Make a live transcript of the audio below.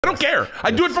I don't care.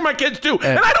 I do it for my kids too.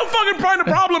 And I don't fucking find a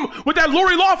problem with that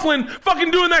Lori Loughlin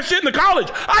fucking doing that shit in the college.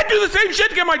 I do the same shit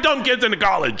to get my dumb kids into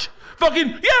college. Fucking,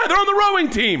 yeah, they're on the rowing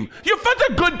team. You're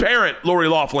a good parent, Lori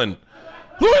Loughlin.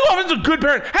 Lori Loughlin's a good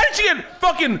parent. How did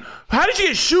she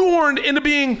get shoehorned into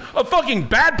being a fucking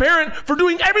bad parent for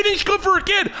doing everything she could for her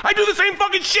kid? I do the same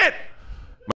fucking shit.